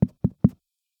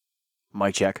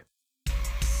Mic check.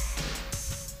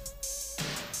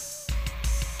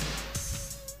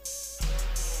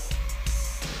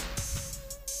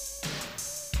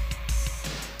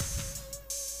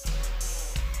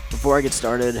 Before I get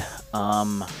started,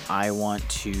 I want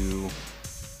to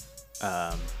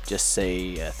just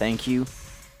say thank you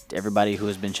to everybody who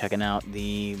has been checking out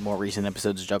the more recent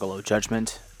episodes of Juggalo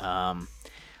Judgment.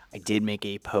 I did make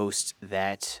a post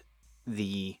that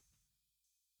the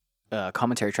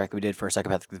commentary track that we did for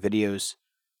Psychopathic videos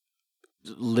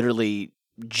literally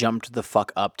jumped the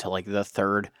fuck up to like the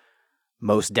third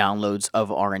most downloads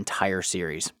of our entire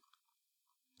series.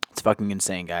 It's fucking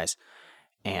insane, guys.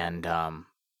 And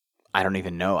I don't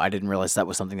even know. I didn't realize that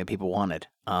was something that people wanted.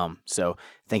 So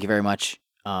thank you very much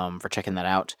for checking that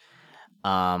out.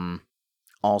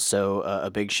 Also,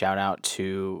 a big shout out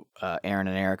to Aaron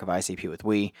and Eric of ICP with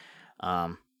We.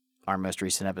 Our most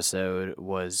recent episode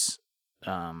was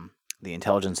the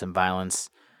intelligence and violence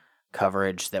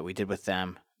coverage that we did with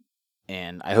them.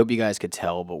 And I hope you guys could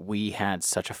tell, but we had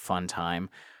such a fun time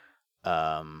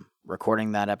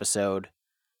recording that episode.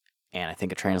 And I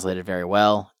think it translated very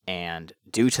well. And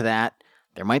due to that,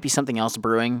 there might be something else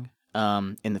brewing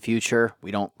in the future.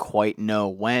 We don't quite know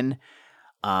when.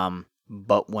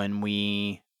 But when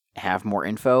we have more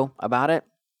info about it,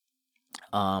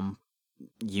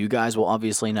 you guys will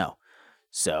obviously know.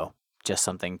 So just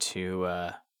something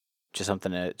to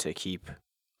keep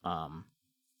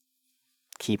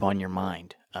on your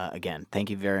mind. Again, thank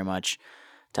you very much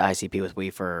to ICP with We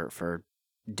for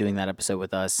doing that episode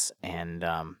with us. And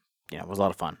it was a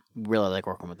lot of fun. Really like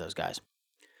working with those guys.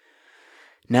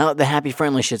 Now that the happy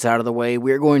friendly shit's out of the way,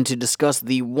 we're going to discuss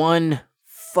the one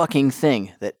fucking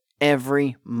thing that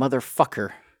every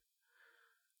motherfucker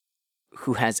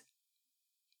who has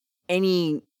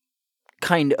any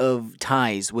kind of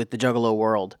ties with the Juggalo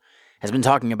world has been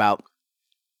talking about.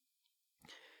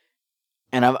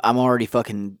 And I'm already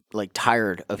fucking like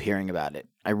tired of hearing about it.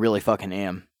 I really fucking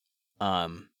am.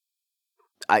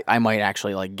 I might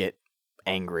actually like get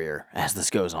angrier as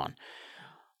this goes on.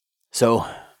 So,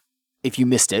 if you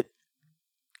missed it,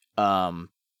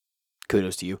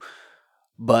 kudos to you.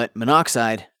 But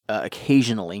Monoxide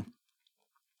occasionally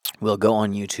will go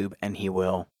on YouTube and he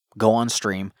will go on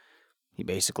stream. He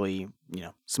basically,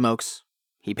 smokes.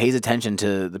 He pays attention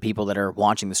to the people that are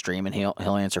watching the stream and he'll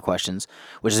answer questions,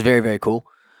 which is very, very cool.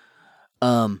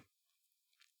 I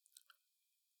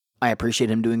appreciate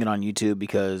him doing it on YouTube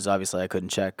because obviously I couldn't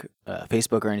check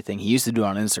Facebook or anything. He used to do it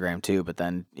on Instagram too, but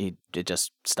then it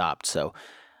just stopped. So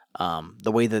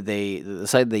the way that the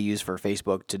site they use for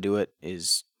Facebook to do it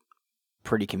is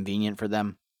pretty convenient for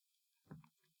them.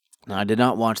 Now, I did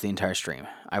not watch the entire stream.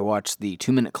 I watched the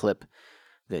 2-minute clip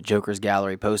that Joker's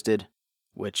Gallery posted,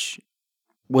 which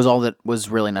was all that was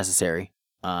really necessary.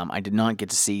 I did not get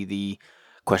to see the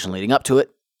question leading up to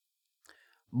it.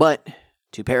 But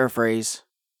to paraphrase,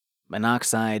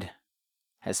 Monoxide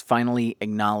has finally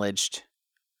acknowledged,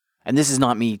 and this is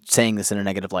not me saying this in a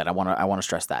negative light. I want to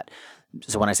stress that.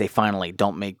 So when I say finally,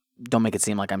 don't make it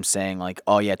seem like I'm saying like,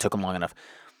 oh yeah, it took him long enough.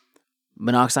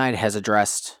 Monoxide has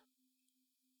addressed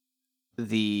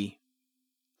the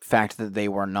fact that they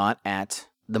were not at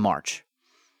the march.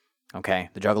 Okay,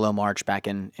 the Juggalo March back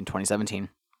in 2017.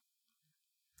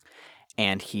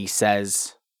 And he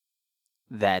says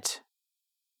that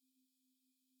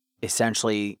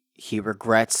essentially he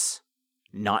regrets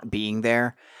not being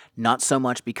there, not so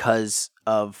much because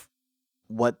of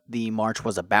what the march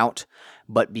was about,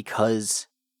 but because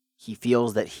he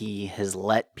feels that he has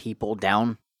let people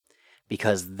down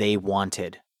because they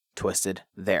wanted Twisted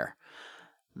there.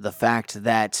 The fact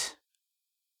that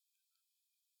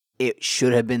it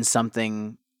should have been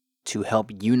something to help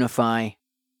unify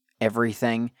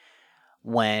everything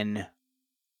when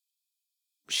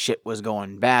shit was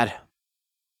going bad,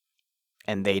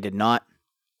 and they did not.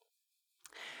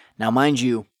 Now, mind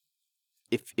you,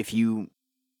 if you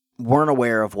weren't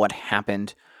aware of what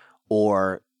happened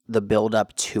or the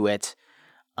build-up to it,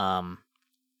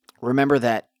 remember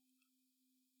that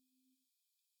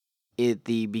at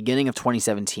the beginning of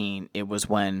 2017, it was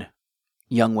when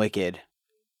Young Wicked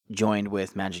joined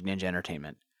with Magic Ninja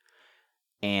Entertainment.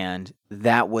 And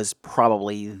that was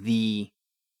probably the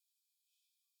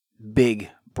big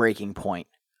breaking point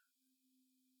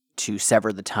to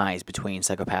sever the ties between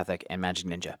Psychopathic and Magic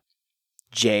Ninja.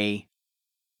 Jay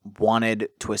wanted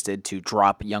Twisted to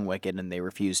drop Young Wicked and they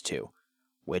refused to,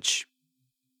 which,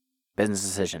 business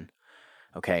decision.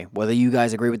 Okay, whether you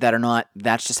guys agree with that or not,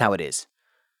 that's just how it is.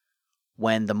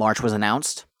 When the march was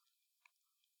announced,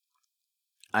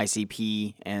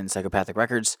 ICP and Psychopathic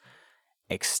Records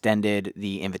extended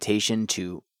the invitation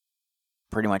to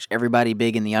pretty much everybody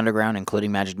big in the underground,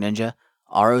 including Magic Ninja.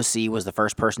 ROC was the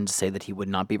first person to say that he would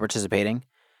not be participating,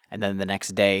 and then the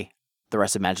next day, the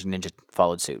rest of Magic Ninja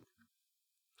followed suit.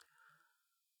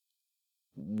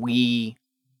 We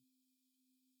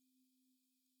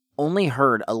only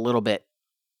heard a little bit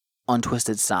on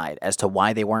Twisted's side as to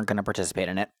why they weren't going to participate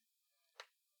in it.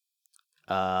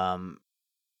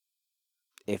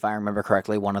 If I remember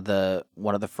correctly, one of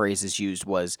the phrases used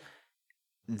was,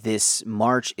 "This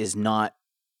march is not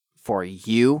for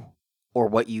you or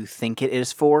what you think it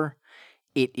is for.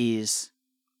 It is,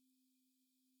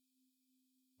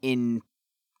 in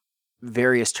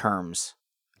various terms,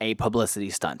 a publicity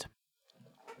stunt."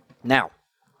 Now,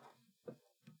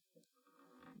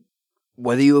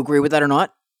 whether you agree with that or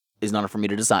not is not for me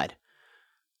to decide.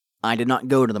 I did not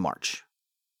go to the march.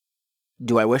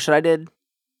 Do I wish that I did?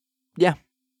 Yeah,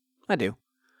 I do.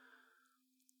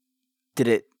 Did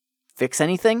it fix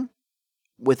anything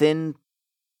within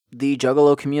the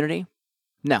Juggalo community?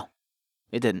 No,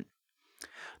 it didn't.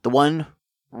 The one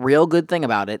real good thing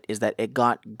about it is that it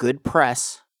got good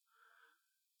press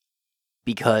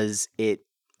because it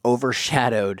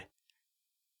overshadowed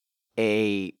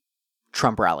a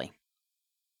Trump rally.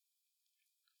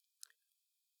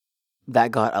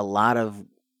 That got a lot of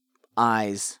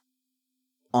eyes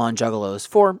on Juggalos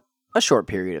for a short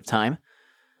period of time,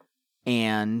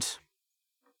 and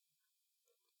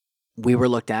we were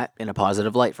looked at in a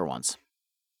positive light for once,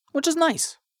 which is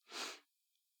nice.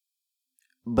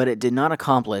 But it did not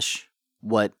accomplish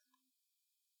what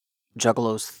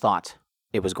Juggalos thought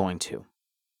it was going to.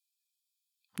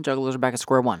 Juggalos are back at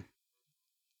square one.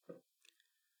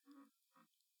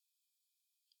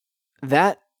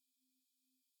 That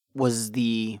was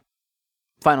the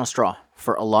final straw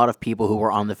for a lot of people who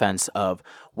were on the fence of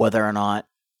whether or not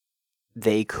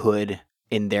they could,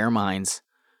 in their minds,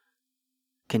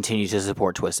 continue to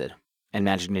support Twisted and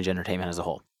Magic Ninja Entertainment as a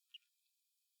whole.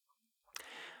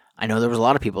 I know there was a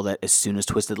lot of people that as soon as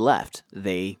Twisted left,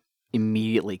 they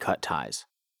immediately cut ties.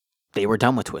 They were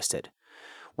done with Twisted,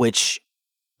 which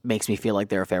makes me feel like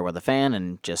they're a fair weather fan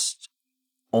and just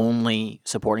only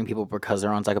supporting people because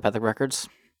they're on Psychopathic Records.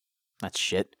 That's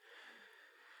shit.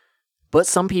 But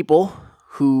some people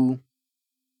who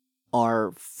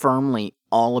are firmly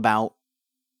all about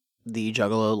the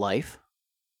Juggalo life,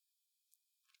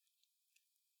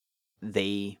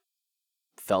 they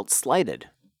felt slighted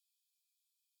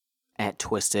at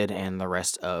Twisted and the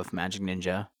rest of Magic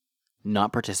Ninja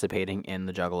not participating in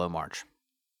the Juggalo March.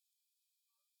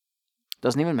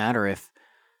 Doesn't even matter if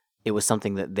it was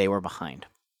something that they were behind.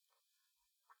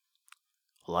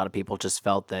 A lot of people just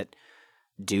felt that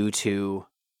due to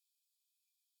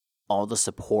all the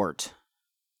support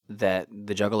that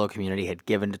the Juggalo community had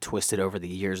given to Twisted over the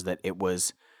years, that it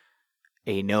was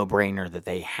a no-brainer that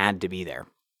they had to be there.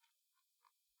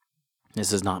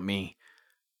 This is not me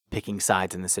picking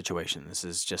sides in this situation. This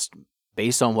is just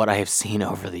based on what I have seen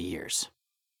over the years.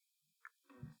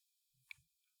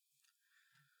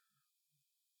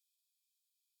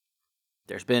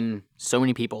 There's been so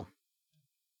many people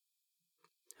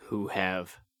who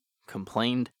have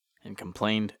complained and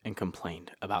complained and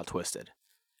complained about Twisted.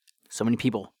 So many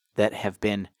people that have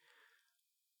been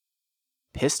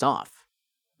pissed off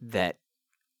that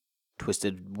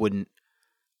Twisted wouldn't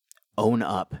own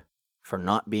up for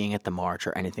not being at the march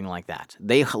or anything like that.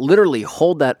 They literally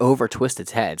hold that over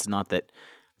Twisted's heads. Not that,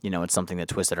 it's something that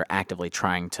Twisted are actively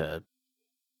trying to,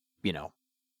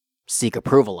 seek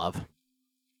approval of.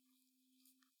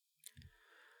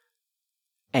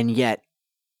 And yet,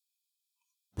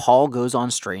 Paul goes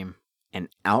on stream and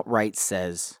outright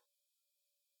says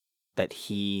that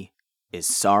he is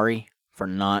sorry for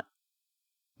not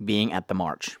being at the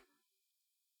march.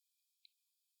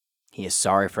 He is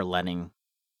sorry for letting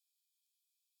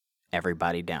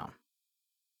everybody down.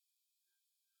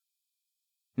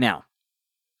 Now,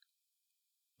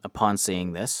 upon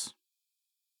seeing this,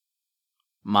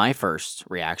 my first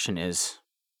reaction is,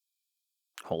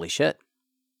 holy shit,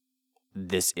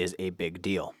 this is a big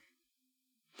deal.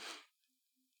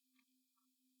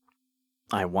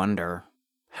 I wonder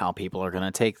how people are going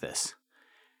to take this.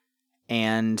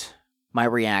 And my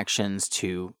reactions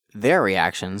to their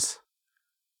reactions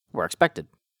were expected.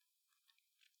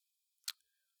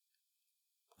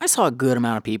 I saw a good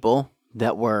amount of people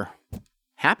that were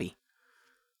happy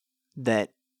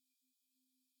that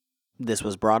this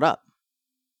was brought up.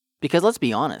 Because let's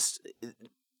be honest,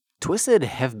 Twisted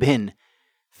have been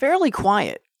fairly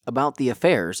quiet about the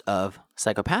affairs of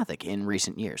Psychopathic in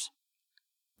recent years.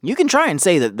 You can try and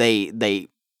say that they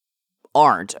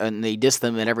aren't, and they diss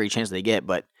them at every chance they get,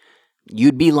 but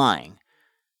you'd be lying.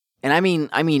 And I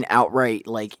mean outright,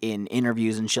 like in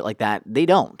interviews and shit like that, they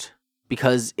don't.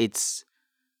 Because it's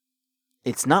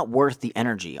not worth the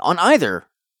energy on either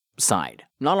side.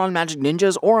 Not on Magic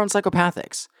Ninjas or on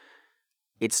Psychopathics.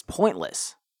 It's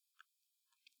pointless.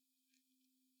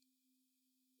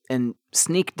 And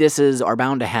sneak disses are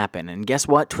bound to happen. And guess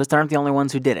what? Twisted aren't the only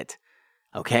ones who did it.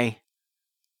 Okay?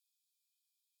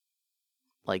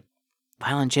 Like,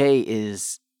 Violent J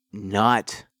is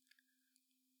not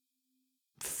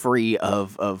free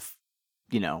of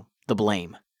the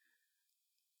blame.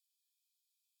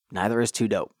 Neither is Too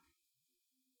Dope.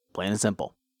 Plain and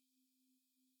simple.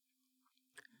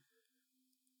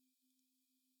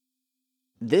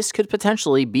 This could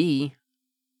potentially be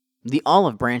the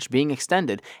olive branch being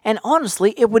extended, and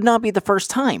honestly, it would not be the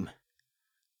first time.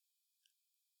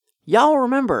 Y'all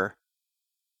remember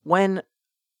when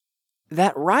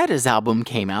that Riders album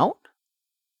came out,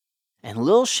 and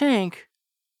Lil Shank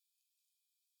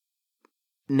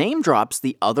name drops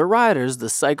the other Riders, the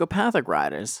Psychopathic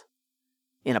Riders,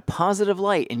 in a positive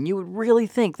light, and you would really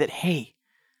think that, hey,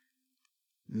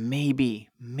 maybe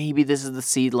this is the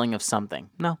seedling of something.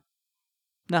 No.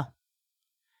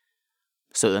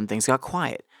 So then things got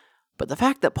quiet. But the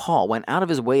fact that Paul went out of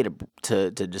his way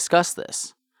to discuss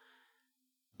this,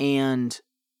 and,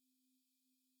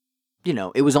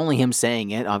 it was only him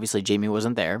saying it. Obviously, Jamie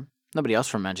wasn't there. Nobody else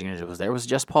from Magic Ninja was there. It was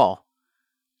just Paul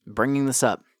bringing this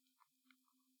up,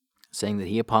 saying that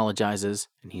he apologizes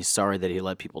and he's sorry that he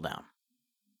let people down.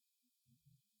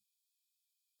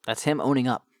 That's him owning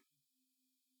up.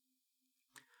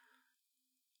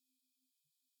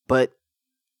 But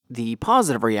the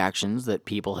positive reactions that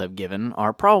people have given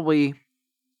are probably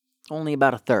only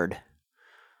about a third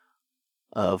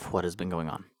of what has been going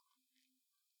on.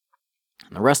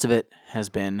 And the rest of it has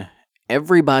been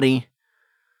everybody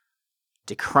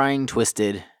decrying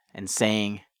Twisted and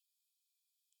saying,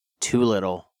 too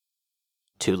little,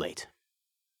 too late.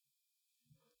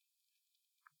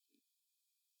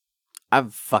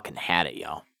 I've fucking had it,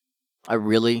 y'all. I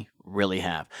really, really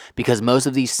have. Because most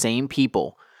of these same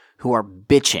people who are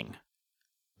bitching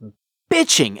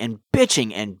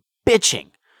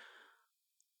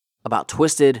about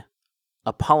Twisted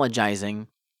apologizing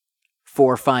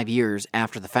 4 or 5 years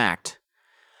after the fact,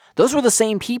 those were the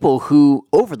same people who,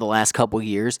 over the last couple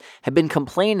years, have been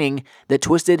complaining that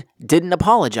Twisted didn't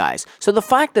apologize. So the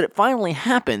fact that it finally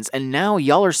happens, and now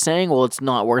y'all are saying, well, it's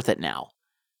not worth it now.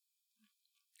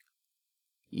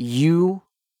 You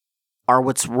are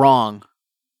what's wrong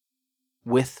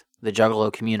with the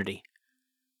Juggalo community.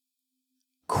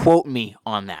 Quote me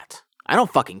on that. I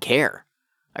don't fucking care.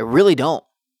 I really don't.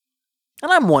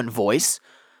 And I'm one voice.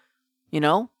 You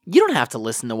don't have to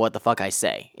listen to what the fuck I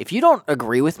say. If you don't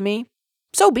agree with me,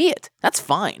 so be it. That's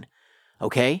fine.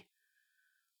 Okay?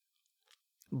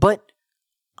 But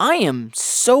I am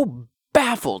so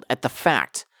baffled at the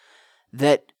fact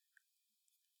that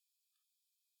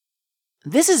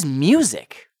this is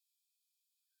music.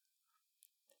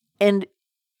 And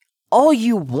all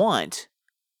you want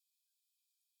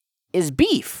is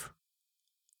beef.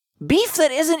 Beef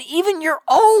that isn't even your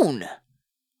own.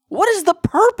 What is the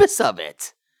purpose of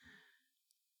it?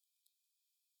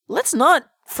 Let's not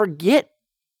forget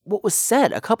what was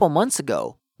said a couple months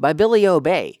ago by Billy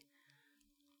Obey.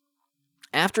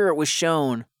 After it was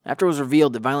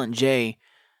revealed that Violent J,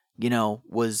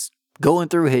 was going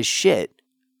through his shit,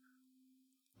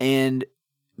 and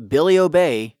Billy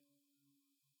Obey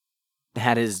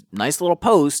had his nice little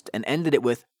post and ended it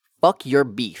with, "Fuck your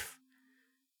beef."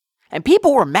 And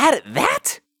people were mad at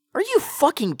that? Are you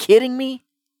fucking kidding me?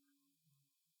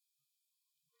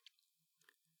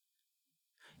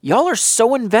 Y'all are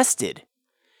so invested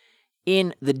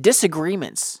in the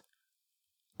disagreements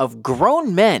of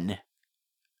grown men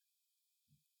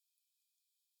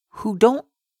who don't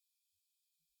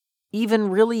even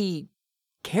really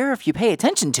care if you pay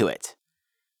attention to it.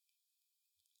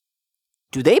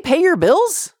 Do they pay your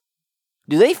bills?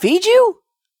 Do they feed you?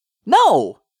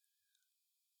 No.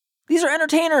 These are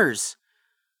entertainers.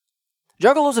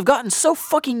 Juggalos have gotten so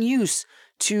fucking used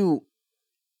to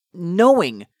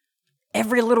knowing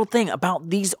every little thing about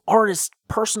these artists'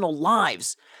 personal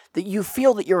lives that you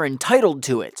feel that you're entitled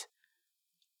to it.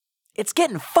 It's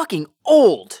getting fucking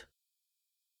old.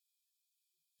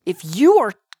 If you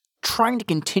are trying to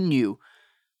continue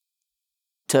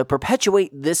to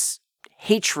perpetuate this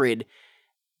hatred,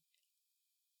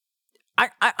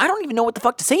 I don't even know what the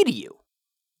fuck to say to you.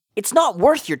 It's not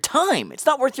worth your time. It's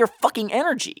not worth your fucking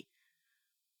energy.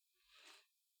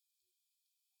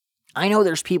 I know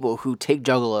there's people who take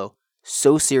Juggalo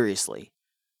so seriously.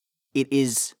 It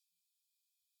is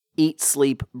eat,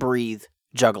 sleep, breathe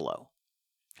Juggalo.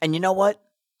 And you know what?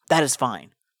 That is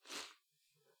fine.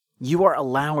 You are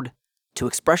allowed to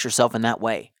express yourself in that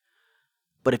way.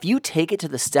 But if you take it to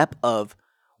the step of,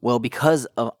 well, because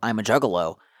I'm a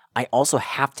juggalo, I also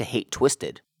have to hate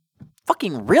Twisted.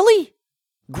 Fucking really?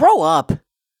 Grow up.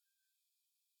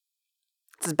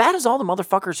 It's as bad as all the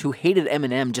motherfuckers who hated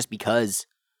Eminem just because.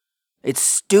 It's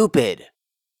stupid.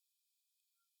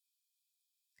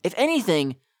 If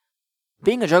anything,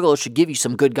 being a juggalo should give you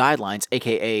some good guidelines,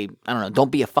 aka, I don't know,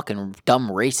 don't be a fucking dumb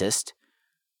racist.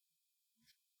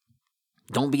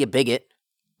 Don't be a bigot.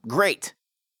 Great.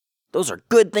 Those are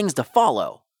good things to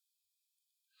follow.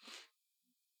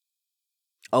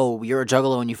 Oh, you're a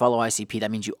juggalo and you follow ICP, that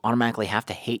means you automatically have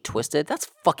to hate Twisted? That's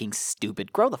fucking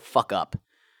stupid. Grow the fuck up.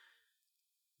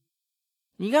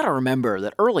 You gotta remember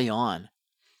that early on,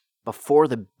 before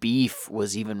the beef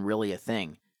was even really a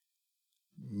thing,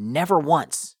 never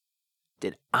once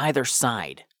did either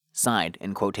side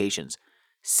in quotations,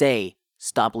 say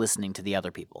stop listening to the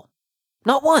other people.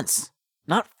 Not once.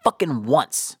 Not fucking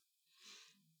once.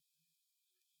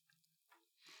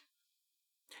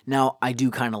 Now, I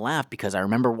do kind of laugh because I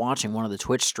remember watching one of the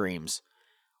Twitch streams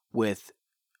with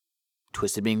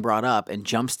Twisted being brought up and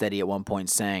Jumpsteady at one point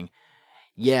saying,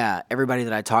 yeah, everybody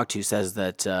that I talk to says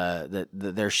that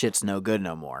their shit's no good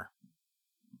no more.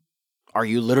 Are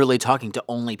you literally talking to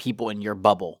only people in your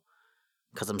bubble?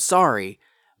 Because I'm sorry,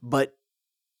 but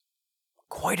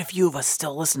quite a few of us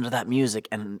still listen to that music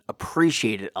and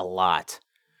appreciate it a lot.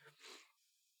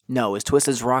 No, is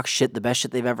Twisted's rock shit the best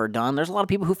shit they've ever done? There's a lot of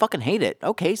people who fucking hate it.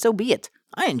 Okay, so be it.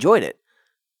 I enjoyed it.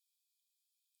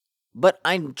 But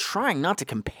I'm trying not to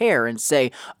compare and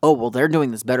say, oh, well, they're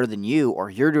doing this better than you, or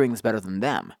you're doing this better than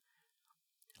them.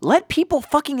 Let people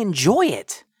fucking enjoy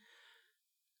it.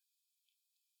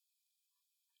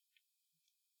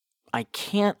 I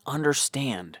can't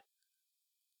understand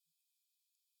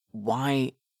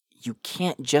why you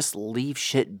can't just leave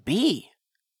shit be.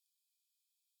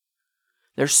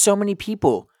 There's so many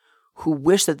people who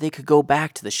wish that they could go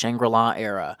back to the Shangri-La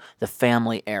era, the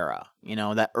family era,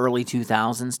 that early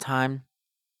 2000s time.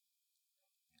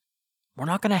 We're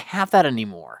not going to have that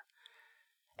anymore.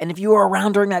 And if you were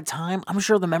around during that time, I'm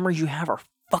sure the memories you have are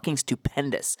fucking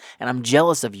stupendous, and I'm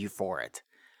jealous of you for it.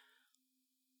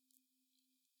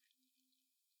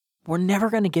 We're never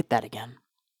going to get that again.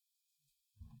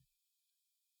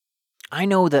 I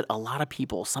know that a lot of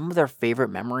people, some of their favorite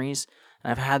memories,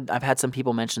 and I've had some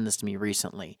people mention this to me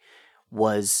recently,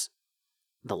 was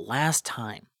the last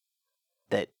time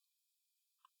that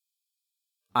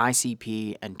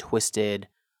ICP and Twisted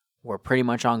were pretty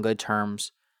much on good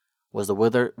terms was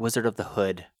the Wizard of the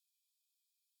Hood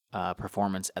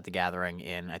performance at the Gathering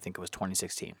in, I think it was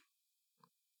 2016.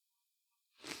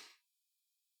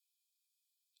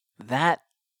 That,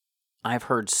 I've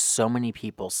heard so many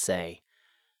people say,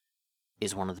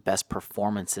 is one of the best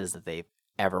performances that they've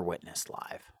ever witnessed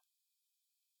live.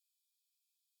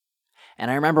 And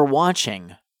I remember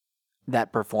watching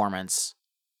that performance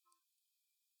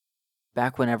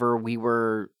back whenever we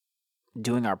were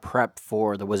doing our prep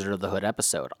for the Wizard of the Hood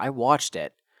episode. I watched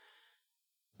it,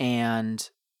 and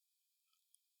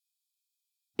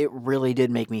it really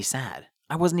did make me sad.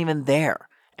 I wasn't even there,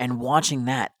 and watching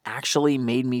that actually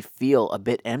made me feel a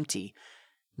bit empty,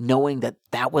 knowing that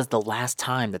that was the last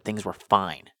time that things were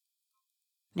fine.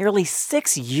 Nearly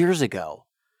 6 years ago.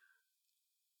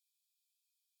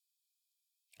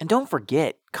 And don't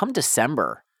forget, come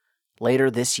December, later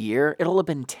this year, it'll have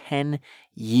been 10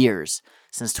 years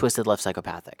since Twisted left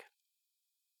Psychopathic.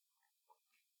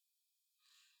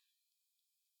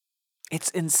 It's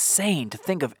insane to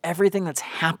think of everything that's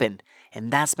happened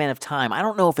in that span of time. I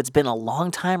don't know if it's been a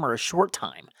long time or a short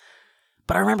time,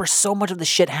 but I remember so much of the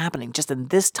shit happening just in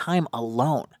this time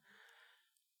alone.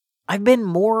 I've been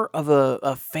more of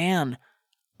a fan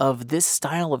of this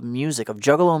style of music, of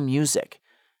Juggalo music,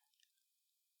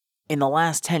 in the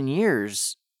last 10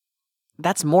 years.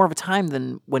 That's more of a time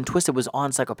than when Twisted was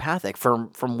on Psychopathic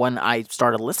from when I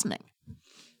started listening.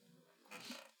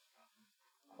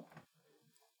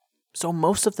 So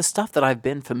most of the stuff that I've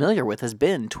been familiar with has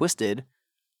been Twisted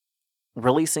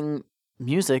releasing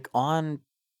music on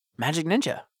Magic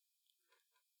Ninja.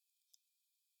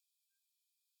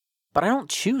 But I don't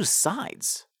choose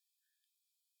sides.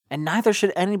 And neither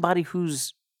should anybody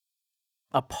who's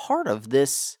a part of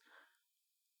this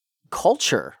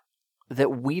culture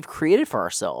that we've created for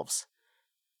ourselves.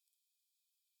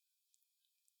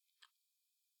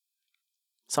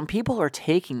 Some people are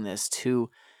taking this to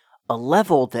a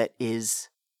level that is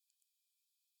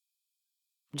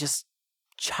just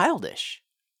childish.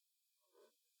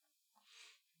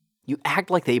 You act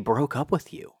like they broke up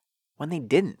with you when they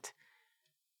didn't.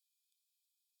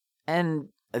 And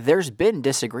there's been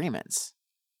disagreements.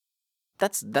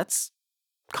 That's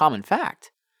common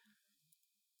fact.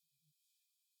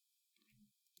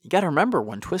 You got to remember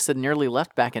when Twisted nearly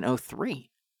left back in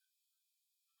 2003.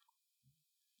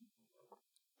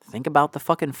 Think about the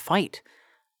fucking fight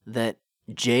that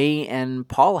Jay and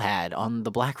Paul had on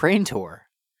the Black Rain tour.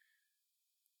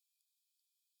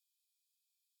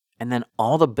 And then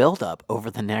all the buildup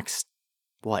over the next,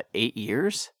 8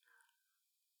 years?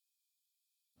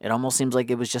 It almost seems like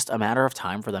it was just a matter of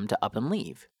time for them to up and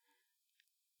leave.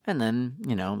 And then,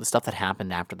 the stuff that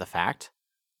happened after the fact,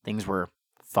 things were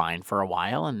fine for a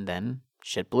while, and then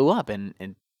shit blew up in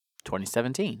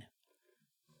 2017.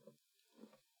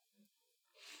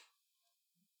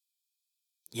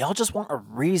 Y'all just want a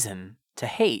reason to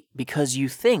hate because you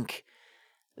think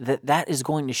that is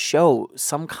going to show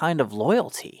some kind of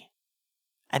loyalty.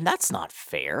 And that's not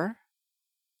fair.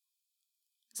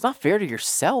 It's not fair to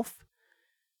yourself.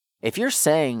 If you're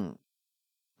saying,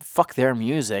 fuck their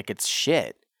music, it's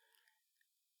shit,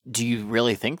 do you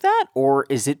really think that? Or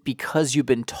is it because you've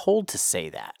been told to say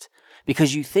that?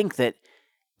 Because you think that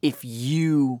if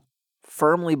you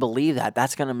firmly believe that,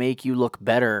 that's going to make you look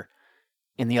better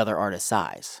in the other artist's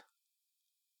eyes?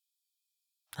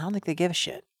 I don't think they give a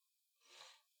shit.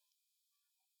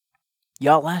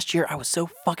 Y'all, last year I was so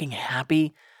fucking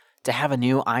happy to have a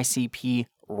new ICP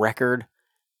record.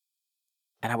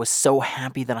 And I was so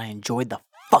happy that I enjoyed the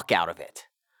fuck out of it.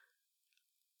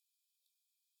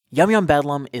 Yum Yum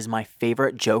Bedlam is my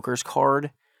favorite Joker's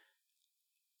card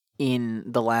in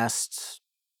the last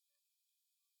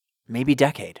maybe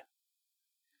decade.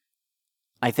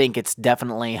 I think it's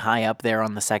definitely high up there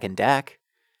on the second deck.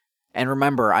 And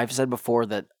remember, I've said before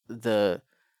that the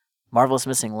Marvelous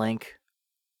Missing Link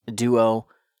duo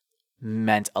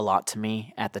meant a lot to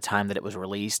me at the time that it was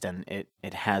released, and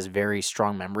it has very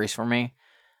strong memories for me.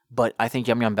 But I think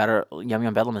Yum Yum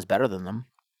Bedlam is better than them.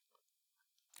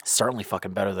 Certainly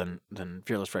fucking better than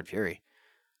Fearless Fred Fury.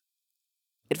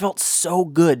 It felt so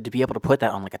good to be able to put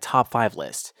that on like a top 5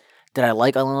 list. Did I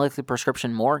like Unlikely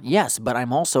Prescription more? Yes, but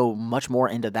I'm also much more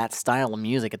into that style of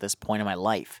music at this point in my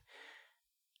life.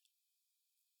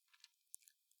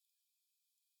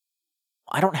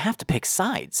 I don't have to pick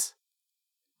sides.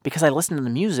 Because I listen to the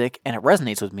music and it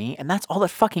resonates with me, and that's all that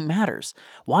fucking matters.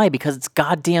 Why? Because it's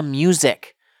goddamn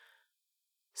music.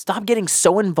 Stop getting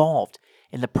so involved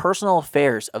in the personal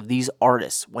affairs of these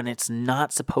artists when it's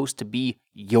not supposed to be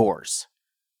yours.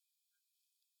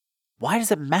 Why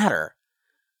does it matter?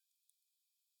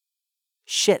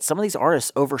 Shit, some of these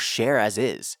artists overshare as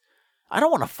is. I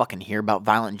don't want to fucking hear about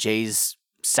Violent J's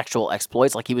sexual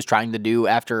exploits like he was trying to do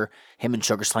after him and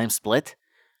Sugar Slam split.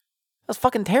 That's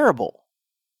fucking terrible.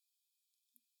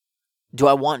 Do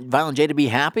I want Violent J to be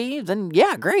happy? Then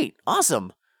yeah, great,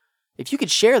 awesome. If you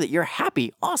could share that you're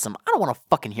happy, awesome. I don't want to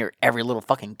fucking hear every little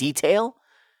fucking detail.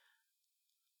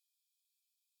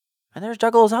 And there's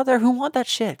juggalos out there who want that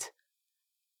shit.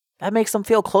 That makes them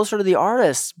feel closer to the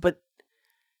artist, but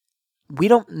we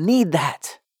don't need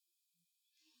that.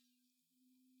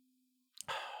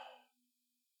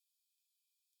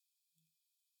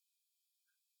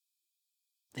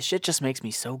 This shit just makes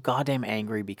me so goddamn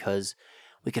angry because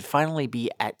we could finally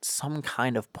be at some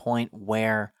kind of point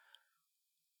where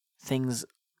things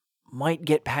might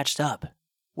get patched up,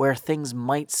 where things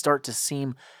might start to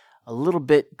seem a little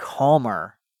bit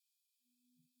calmer,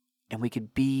 and we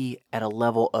could be at a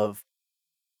level of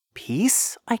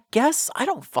peace, I guess? I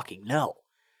don't fucking know.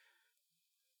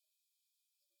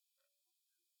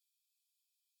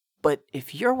 But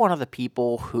if you're one of the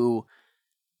people who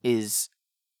is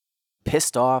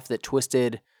pissed off that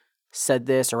Twisted said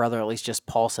this, or rather at least just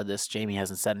Paul said this, Jamie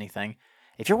hasn't said anything.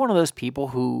 If you're one of those people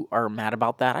who are mad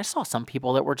about that, I saw some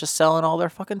people that were just selling all their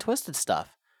fucking Twisted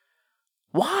stuff.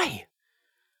 Why?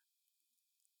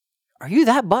 Are you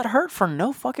that butthurt for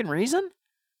no fucking reason?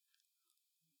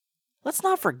 Let's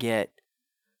not forget,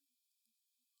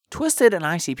 Twisted and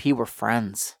ICP were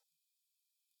friends.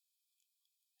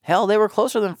 Hell, they were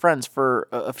closer than friends for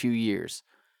a few years.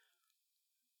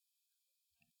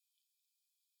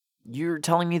 You're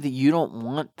telling me that you don't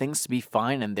want things to be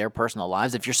fine in their personal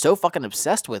lives? If you're so fucking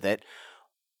obsessed with it,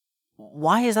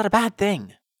 why is that a bad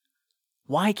thing?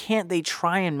 Why can't they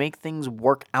try and make things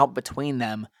work out between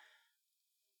them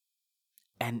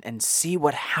and see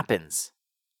what happens?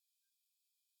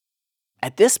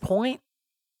 At this point,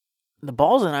 the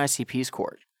ball's in ICP's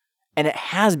court. And it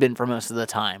has been for most of the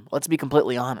time. Let's be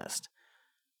completely honest.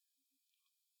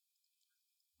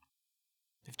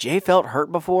 If Jay felt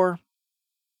hurt before,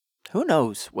 who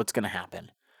knows what's going to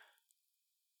happen?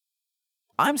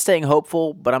 I'm staying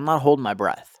hopeful, but I'm not holding my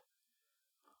breath.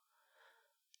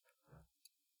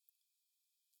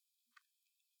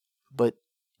 But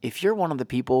if you're one of the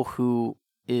people who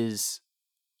is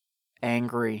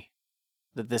angry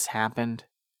that this happened,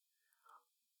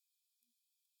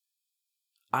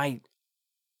 I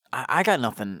got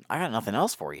nothing. I got nothing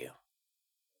else for you.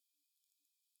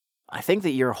 I think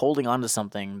that you're holding on to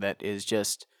something that is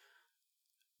just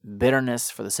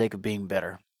bitterness for the sake of being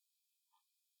bitter.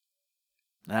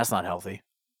 And that's not healthy.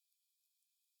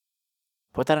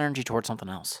 Put that energy towards something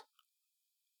else.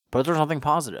 Put it towards something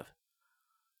positive.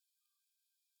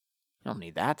 You don't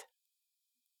need that.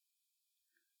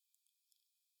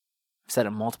 I've said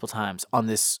it multiple times on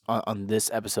this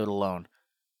episode alone.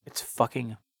 It's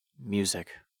fucking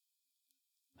music.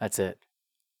 That's it.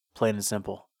 Plain and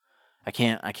simple. I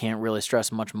can't really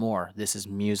stress much more. This is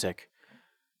music.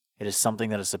 It is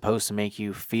something that is supposed to make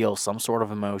you feel some sort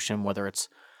of emotion, whether it's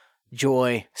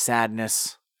joy,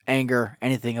 sadness, anger,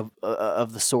 anything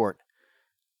of the sort.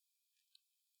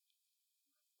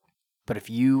 But if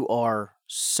you are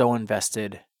so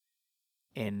invested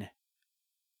in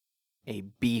a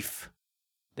beef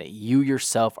that you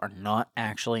yourself are not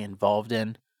actually involved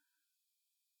in,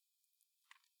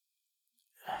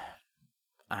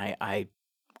 I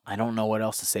don't know what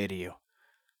else to say to you,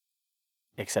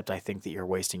 except I think that you're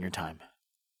wasting your time.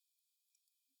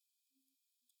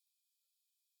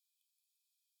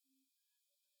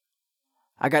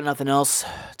 I got nothing else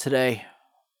today.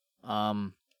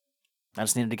 I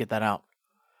just needed to get that out.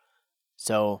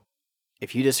 So,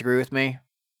 if you disagree with me,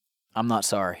 I'm not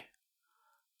sorry.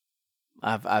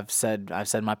 I've said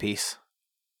my piece,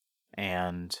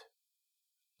 and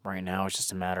right now it's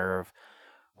just a matter of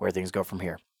where things go from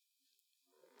here.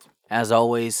 As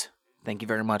always, thank you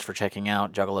very much for checking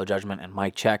out Juggalo Judgment and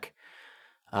Mike Check.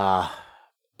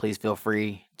 Please feel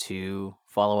free to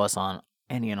follow us on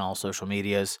any and all social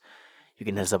medias. You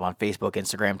can hit us up on Facebook,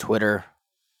 Instagram, Twitter,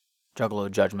 Juggalo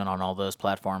Judgment on all those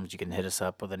platforms. You can hit us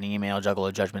up with an email,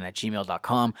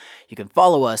 juggalojudgment@gmail.com. You can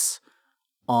follow us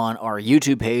on our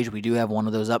YouTube page. We do have one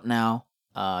of those up now,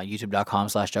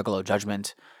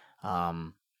 youtube.com/juggalojudgment.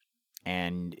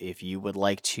 And if you would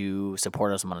like to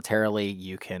support us monetarily,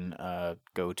 you can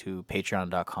go to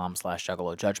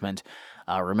patreon.com/juggalojudgment.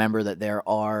 Remember that there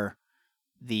are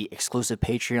the exclusive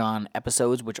Patreon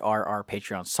episodes, which are our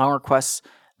Patreon song requests.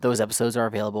 Those episodes are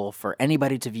available for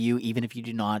anybody to view, even if you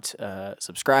do not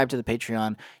subscribe to the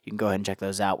Patreon. You can go ahead and check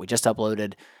those out. We just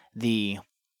uploaded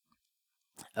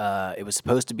it was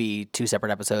supposed to be 2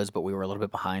 separate episodes, but we were a little bit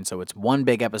behind, so it's one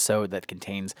big episode that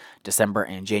contains December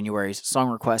and January's song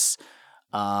requests.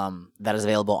 That is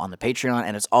available on the Patreon,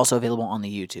 and it's also available on the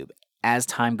YouTube. As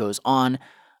time goes on,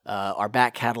 our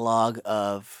back catalog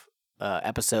of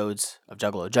episodes of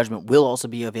Juggalo Judgment will also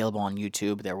be available on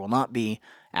YouTube. There will not be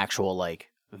actual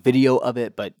video of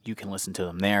it, but you can listen to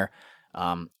them there.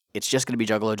 It's just going to be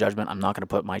Juggalo Judgment. I'm not going to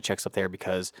put my checks up there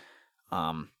because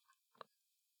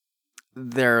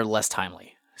they're less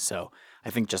timely. So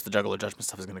I think just the Juggalo Judgment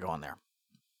stuff is going to go on there.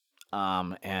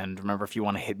 And remember, if you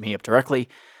want to hit me up directly,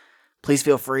 please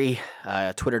feel free.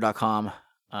 Twitter.com.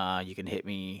 You can hit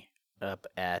me up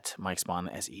at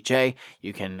MikeSpawn, SEJ.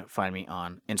 You can find me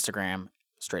on Instagram,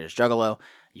 Straight Edge Juggalo.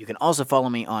 You can also follow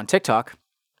me on TikTok,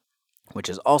 which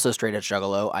is also Straight Edge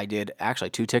Juggalo. I did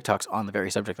actually 2 TikToks on the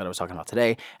very subject that I was talking about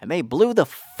today, and they blew the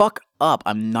fuck up.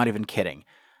 I'm not even kidding.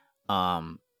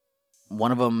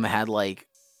 One of them had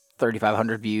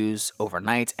 3,500 views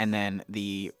overnight, and then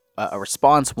the a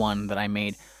response one that I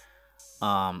made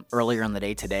earlier in the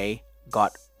day today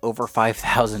got over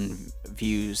 5,000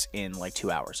 views in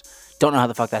 2 hours. Don't know how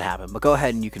the fuck that happened, but go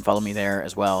ahead and you can follow me there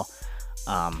as well.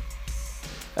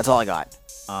 That's all I got.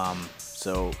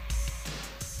 So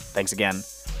thanks again,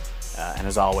 and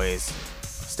as always,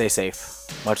 stay safe.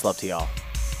 Much love to y'all.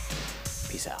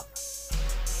 Peace out.